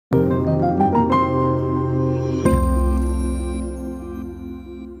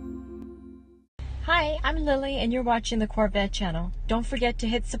Lily, and you're watching the Corvette channel. Don't forget to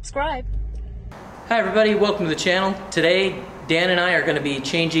hit subscribe. Hi everybody, welcome to the channel. Today, Dan and I are going to be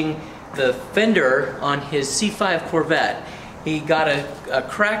changing the fender on his C5 Corvette. He got a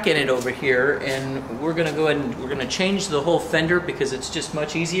crack in it over here, and we're going to go ahead and we're going to change the whole fender because it's just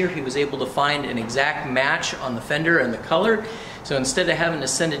much easier. He was able to find an exact match on the fender and the color. So instead of having to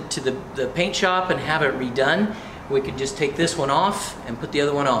send it to the paint shop and have it redone, we could just take this one off and put the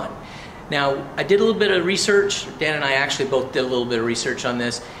other one on. Now, I did a little bit of research. Dan and I actually both did a little bit of research on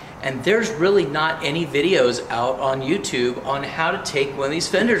this, and there's really not any videos out on YouTube on how to take one of these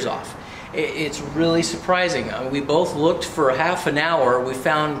fenders off. It's really surprising. We both looked for half an hour. We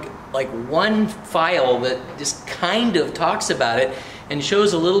found like one file that just kind of talks about it and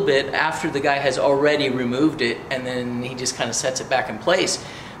shows a little bit after the guy has already removed it, and then he just kind of sets it back in place.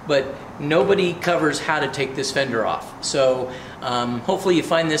 But nobody covers how to take this fender off. So hopefully you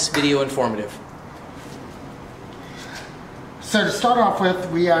find this video informative. So to start off with,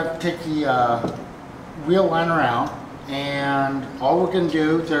 we have to take the wheel liner out, and all we're going to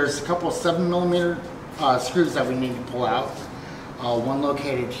do, there's a couple of 7mm screws that we need to pull out. One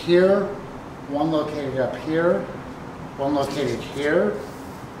located here, one located up here, one located here,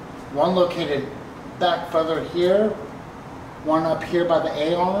 one located back further here, one up here by the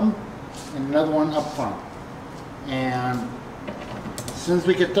A-arm, and another one up front. And as soon as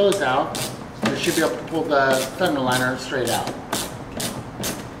we get those out, we should be able to pull the fender liner straight out.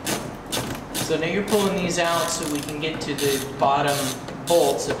 So now you're pulling these out so we can get to the bottom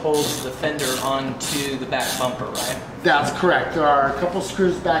bolts that holds the fender onto the back bumper, right? That's correct. There are a couple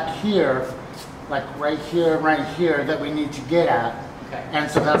screws back here, like right here and right here, that we need to get at. Okay.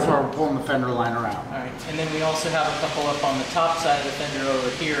 And so that's why we're pulling the fender liner out. All right. And then we also have a couple up on the top side of the fender over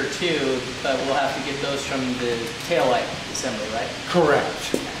here too, but we'll have to get those from the taillight assembly, right?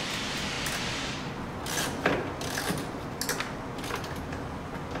 Correct.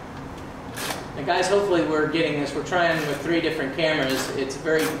 And guys, hopefully we're getting this. We're trying with 3 different cameras. It's a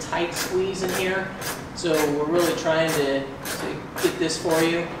very tight squeeze in here, so we're really trying to get this for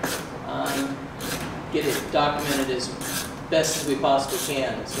you, get it documented as best as we possibly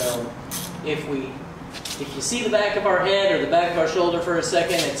can. So if you see the back of our head or the back of our shoulder for a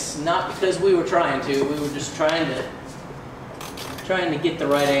second, it's not because we were trying to. We were just trying to get the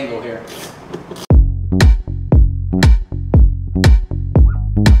right angle here.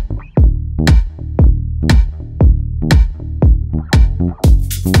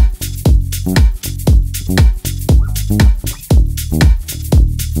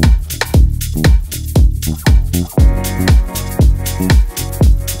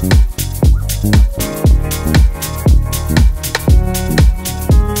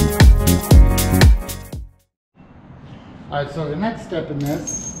 Alright, so the next step in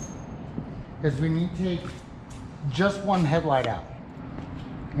this is we need to take just one headlight out.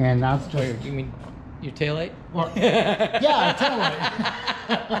 And that's just... Wait, you mean your taillight? Well, yeah,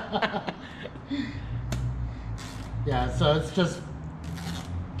 taillight. Yeah, so it's just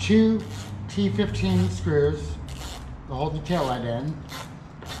 2 T15 screws to hold the taillight in.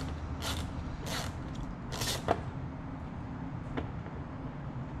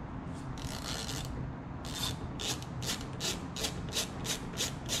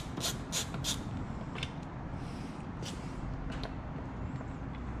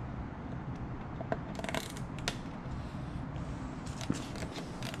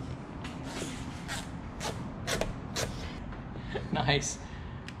 Nice.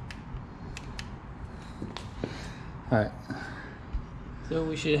 All right. So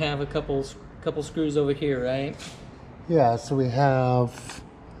we should have a couple screws over here, right? Yeah. So we have.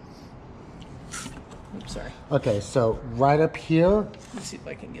 Oops, sorry. Okay. So right up here. Let's see if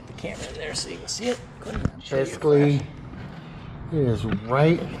I can get the camera there so you can see it. Basically, it is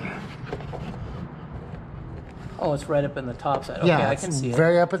right. Oh, it's right up in the top side. Okay, yeah, I can see it.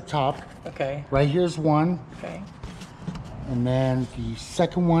 Very up at the top. Okay. Right here's one. Okay. And then the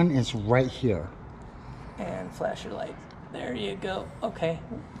second one is right here. And flash your light. There you go. Okay,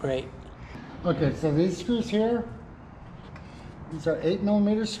 great. Okay, so these screws here, these are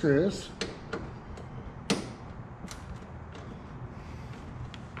 8mm screws.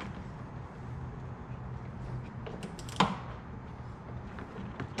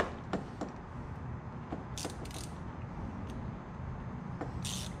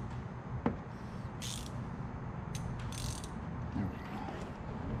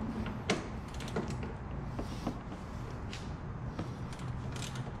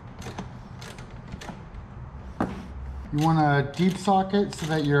 You want a deep socket so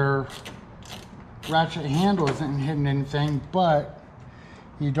that your ratchet handle isn't hitting anything, but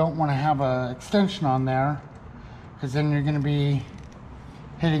you don't want to have an extension on there, because then you're going to be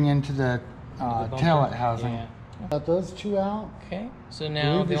hitting into the taillight housing. Yeah. Got those two out. Okay, so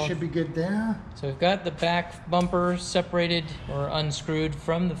now They should be good there. So we've got the back bumper separated or unscrewed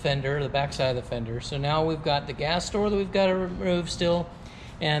from the fender, the back side of the fender. So now we've got the gas door that we've got to remove still,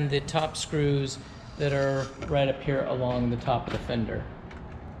 and the top screws that are right up here along the top of the fender.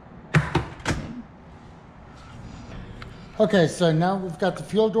 Okay, so now we've got the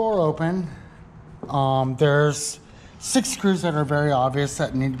fuel door open. There's 6 screws that are very obvious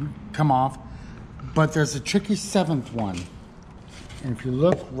that need to come off, but there's a tricky 7th one. And if you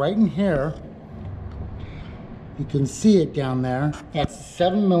look right in here, you can see it down there. That's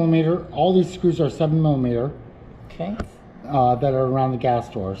 7mm. All these screws are 7mm. Okay. That are around the gas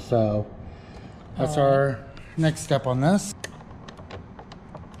door. So that's our next step on this.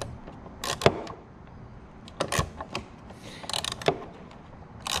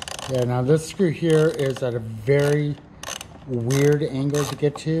 Yeah, now this screw here is at a very weird angle to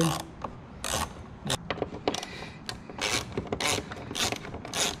get to.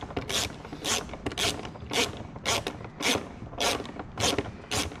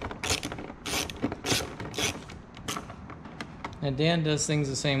 And Dan does things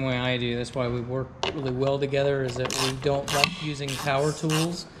the same way I do. That's why we work really well together, is that we don't like using power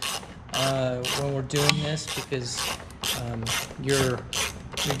tools when we're doing this, because you're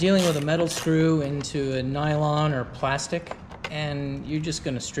dealing with a metal screw into a nylon or plastic, and you're just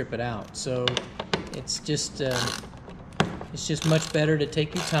going to strip it out. So it's just much better to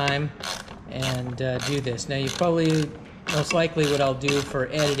take your time and do this. Now, you probably, most likely what I'll do for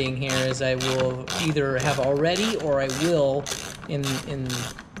editing here is I will either have already, or I will in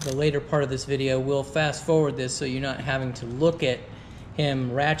the later part of this video, will fast forward this so you're not having to look at him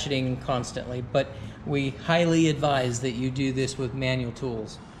ratcheting constantly. But we highly advise that you do this with manual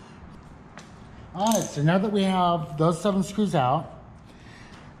tools. All right, so now that we have those 7 screws out,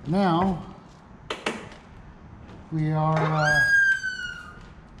 now we are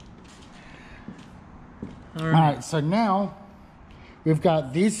all right, so now we've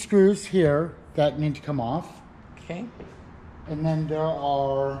got these screws here that need to come off. Okay. And then there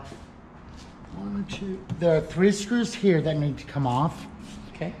are there are 3 screws here that need to come off.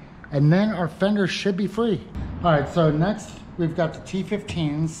 Okay. And then our fender should be free. All right, so next we've got the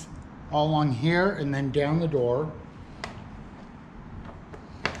T15s all along here and then down the door.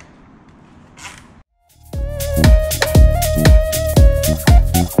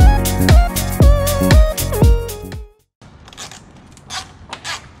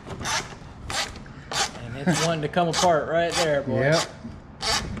 And it's wanting to come apart right there, boys. Yep.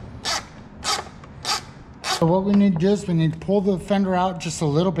 So what we need to do is we need to pull the fender out just a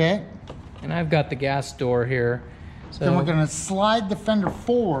little bit. And I've got the gas door here. So Then we're going to slide the fender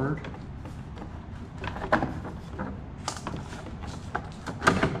forward. There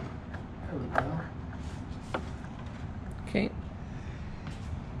we go. Okay.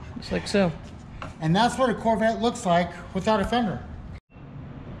 Just like so. And that's what a Corvette looks like without a fender.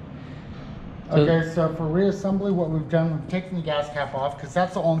 Okay, so for reassembly, what we've done, we've taken the gas cap off, because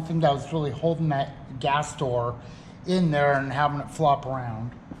that's the only thing that was really holding that gas door in there and having it flop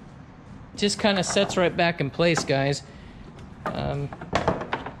around. Just kind of sets right back in place, guys. You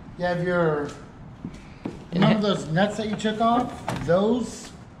have your, remember those nuts that you took off? Those,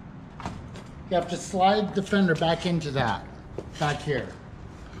 you have to slide the fender back into that, back here.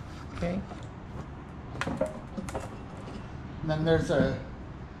 Okay. And then there's a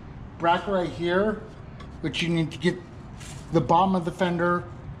bracket right here, which you need to get the bottom of the fender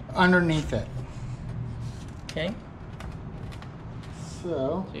underneath it. Okay.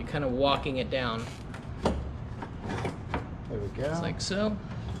 So you're kind of walking it down. there we go. Just like so.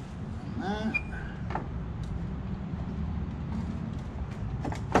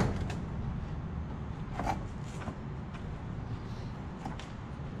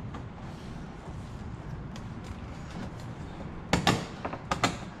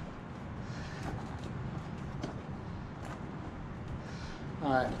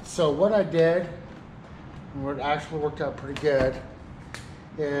 Alright, so what I did, and what actually worked out pretty good,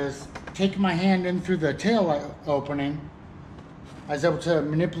 is taking my hand in through the tail opening, I was able to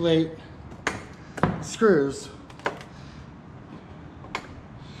manipulate the screws.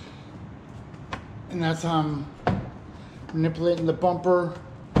 And that's how I'm manipulating the bumper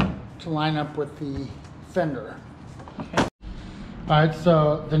to line up with the fender. Okay. Alright,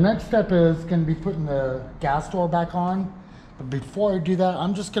 so the next step is going to be putting the gas door back on. But before I do that,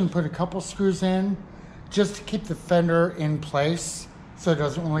 I'm just going to put a couple screws in just to keep the fender in place so it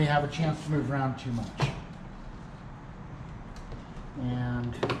doesn't really have a chance to move around too much.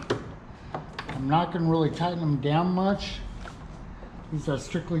 And I'm not going to really tighten them down much. These are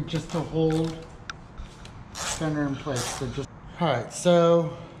strictly just to hold the fender in place. So just alright,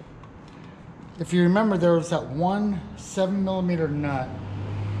 so if you remember, there was that one 7mm nut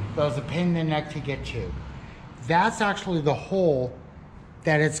that was a pain in the neck to get to. That's actually the hole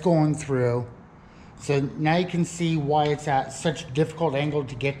that it's going through. So now you can see why it's at such a difficult angle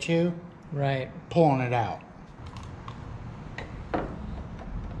to get to. Right. Pulling it out.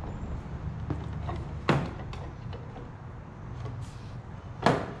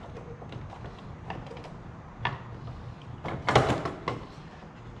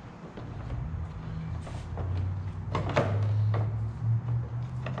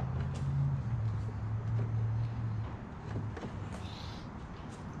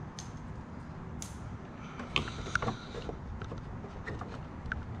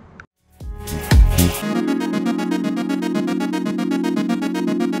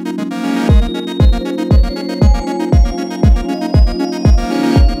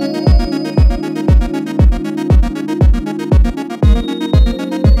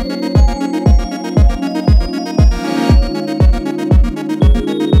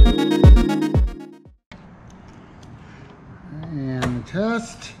 And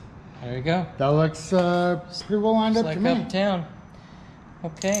test. There you go. That looks pretty well lined up Like to me. uptown.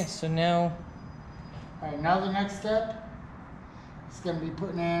 Okay, so now. All right, now the next step is going to be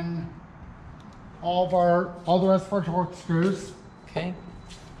putting in all the rest of our torque screws. Okay.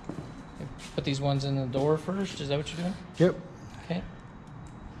 Put these ones in the door first. Is that what you're doing? Yep. Okay.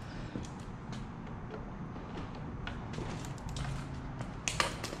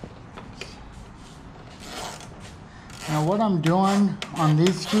 Now what I'm doing on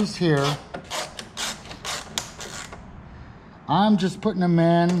these screws here, I'm just putting them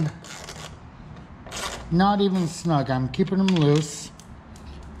in, not even snug. I'm keeping them loose,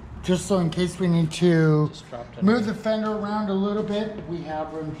 just so in case we need to move the fender around a little bit, we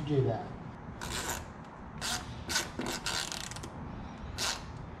have room to do that.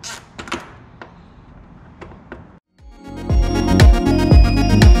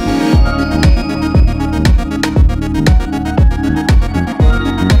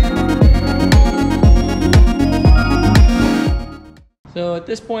 So at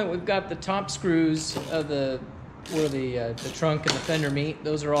this point, we've got the top screws of where the trunk and the fender meet.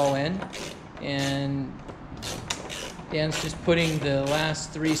 Those are all in, and Dan's just putting the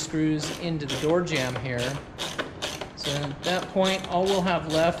last 3 screws into the door jamb here. So at that point, all we'll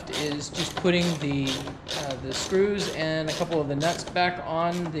have left is just putting the screws and a couple of the nuts back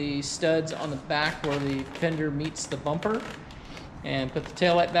on the studs on the back where the fender meets the bumper, and put the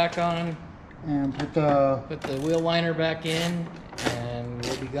taillight back on, And put the wheel liner back in, and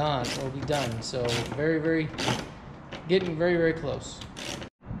we'll be gone. We'll be done. So getting very, very close.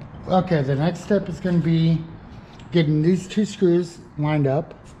 Okay, the next step is going to be getting these 2 screws lined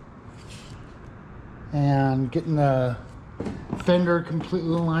up and getting the fender completely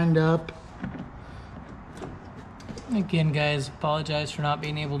lined up. Again, guys, apologize for not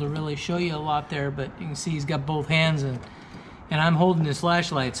being able to really show you a lot there, but you can see he's got both hands, and I'm holding his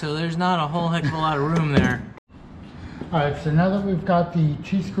flashlight, so there's not a whole heck of a lot of room there. Alright, so now that we've got the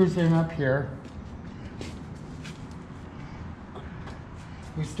 2 screws in up here,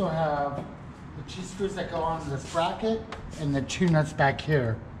 we still have the 2 screws that go on this bracket and the 2 nuts back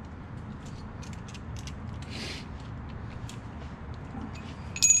here.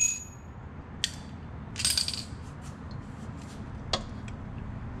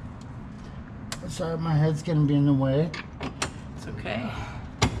 Sorry, my head's gonna be in the way. It's okay.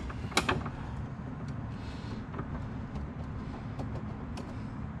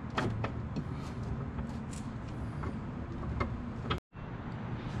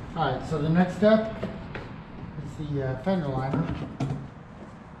 Alright, so the next step is the fender liner.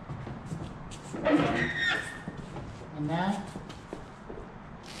 And that,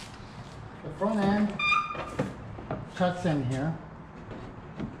 the front end cuts in here.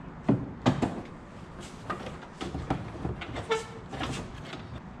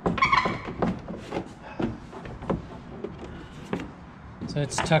 So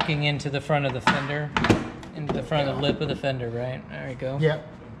it's tucking into the front of the fender, into the front of the lip of the fender, right? There you go. Yep.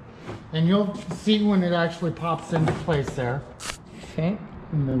 And you'll see when it actually pops into place there. Okay.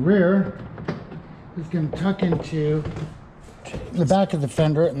 And the rear is going to tuck into the back of the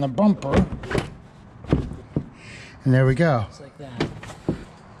fender and the bumper. And there we go. Just like that.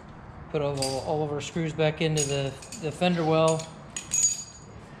 Put all of our screws back into the fender well,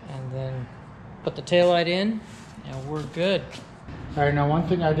 and then put the taillight in, and we're good. All right, now one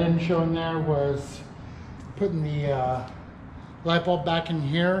thing I didn't show in there was putting the light bulb back in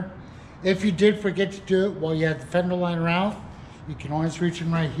here. If you did forget to do it while you had the fender liner out, you can always reach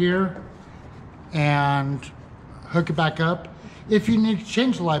in right here and hook it back up. If you need to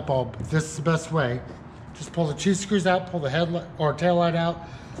change the light bulb, this is the best way. Just pull the 2 screws out, pull the headlight or tail light out,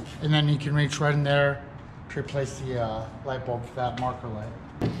 and then you can reach right in there to replace the light bulb for that marker light.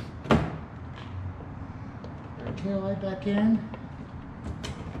 Your tail light back in.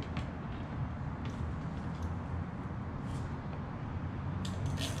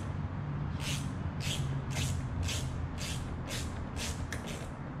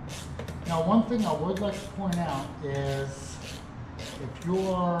 Now, one thing I would like to point out is if you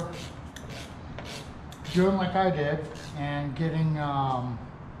are doing like I did and getting a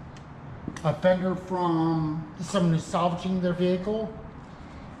fender from someone who's salvaging their vehicle,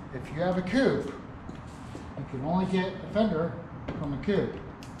 if you have a coupe, you can only get a fender from a coupe.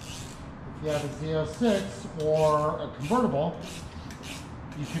 If you have a Z06 or a convertible,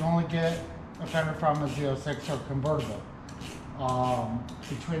 you can only get a fender from a Z06 or convertible.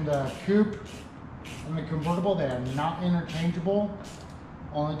 Between the coupe and the convertible, they are not interchangeable,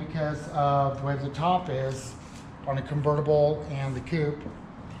 only because of the way the top is on a convertible and the coupe.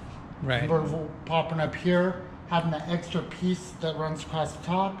 Right. Convertible popping up here, having that extra piece that runs across the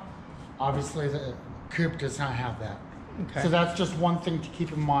top. Obviously, the coupe does not have that. Okay. So that's just one thing to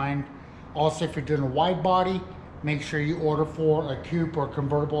keep in mind. Also, if you're doing a wide body, make sure you order for a coupe or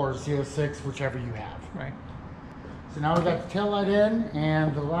convertible or Z06, whichever you have. Right. So now we got the tail light in,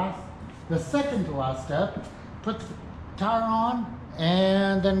 and the second to last step, put the tire on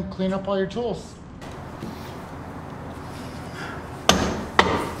and then clean up all your tools.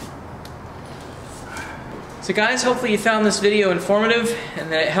 So guys, hopefully you found this video informative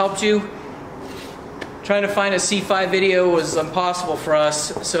and that it helped you. Trying to find a C5 video was impossible for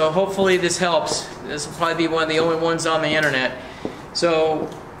us, so hopefully this helps. This will probably be one of the only ones on the internet. So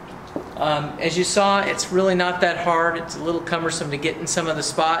as you saw, it's really not that hard. It's a little cumbersome to get in some of the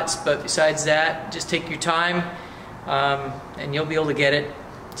spots, but besides that, just take your time and you'll be able to get it.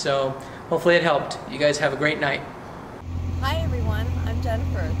 So hopefully it helped. You guys have a great night. Hi everyone, I'm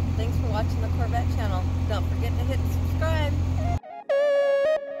Jennifer. Thanks for watching the Corvette channel. Don't forget to hit subscribe.